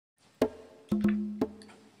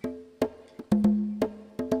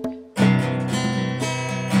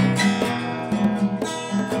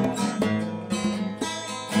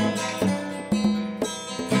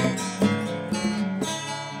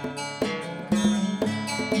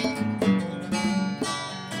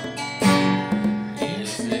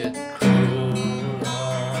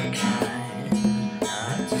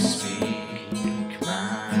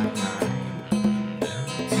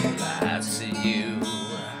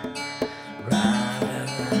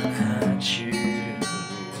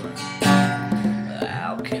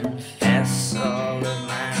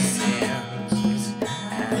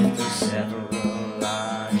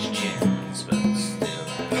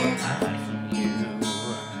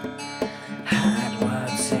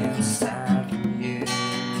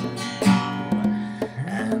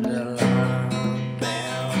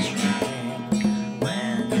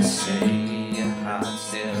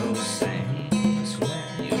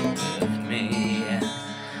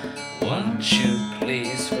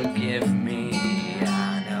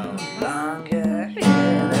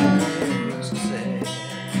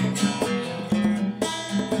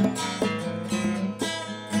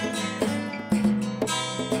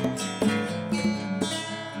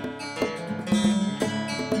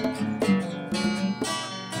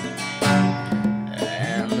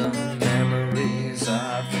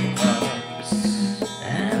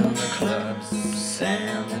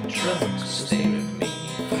drugs, stay with me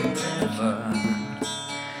forever.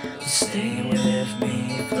 Stay with me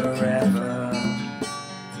forever.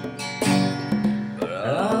 But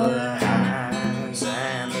all the highs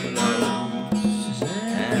and the lows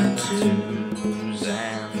and the twos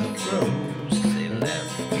and the throws, they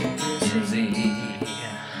left me dizzy.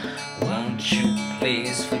 Won't you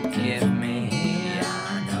please forgive me? I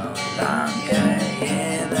no longer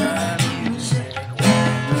hear the music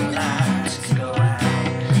when the lights go out.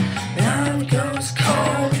 Now it goes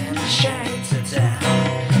cold and the shades are down.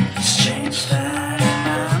 The strange light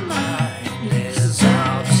in my mind is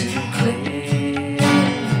all too clear.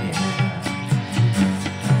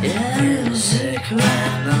 Yeah, music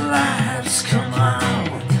when the lights come on.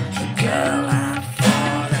 The girl I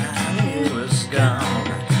thought I knew was gone.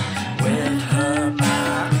 With her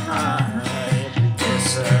mind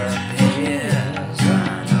disappears. I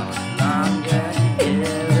no longer hear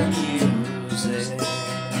the music.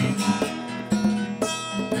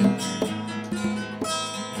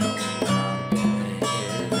 No longer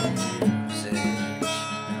hear the music.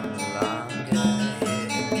 No longer hear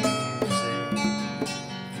the music.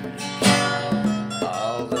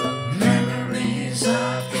 All the memories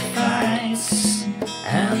of the fights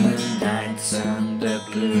and the nights under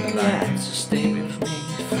blue lights are still